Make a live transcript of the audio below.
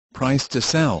price to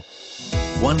sell.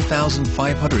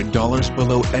 $1,500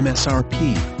 below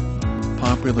MSRP.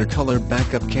 Popular color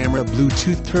backup camera,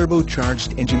 Bluetooth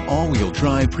turbocharged engine, all-wheel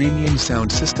drive premium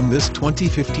sound system. This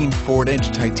 2015 Ford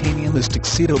Edge Titanium is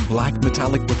Tuxedo Black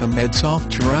Metallic with a Med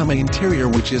Soft Cerami interior,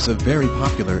 which is a very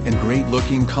popular and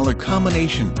great-looking color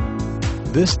combination.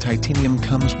 This Titanium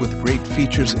comes with great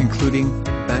features including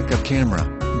backup camera,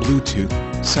 Bluetooth,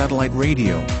 satellite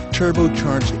radio,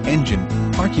 turbocharged engine,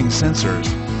 parking sensors,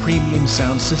 premium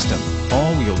sound system,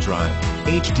 all-wheel drive,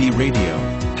 HD radio,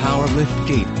 power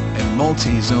liftgate, and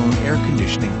multi-zone air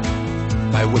conditioning.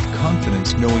 Buy with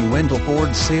confidence knowing Wendle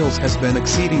Ford Sales has been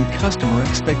exceeding customer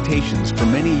expectations for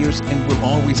many years and will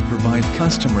always provide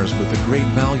customers with a great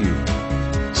value.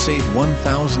 Save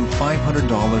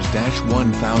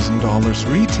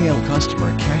 $1,500-$1,000 retail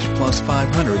customer cash plus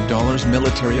 $500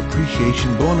 military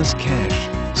appreciation bonus cash.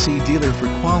 See dealer for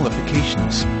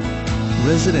qualifications.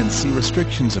 Residency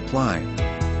restrictions apply.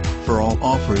 For all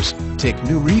offers, take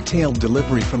new retail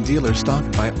delivery from dealer stock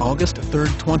by August 3,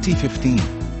 2015.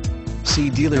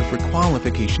 See dealer for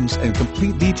qualifications and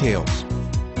complete details.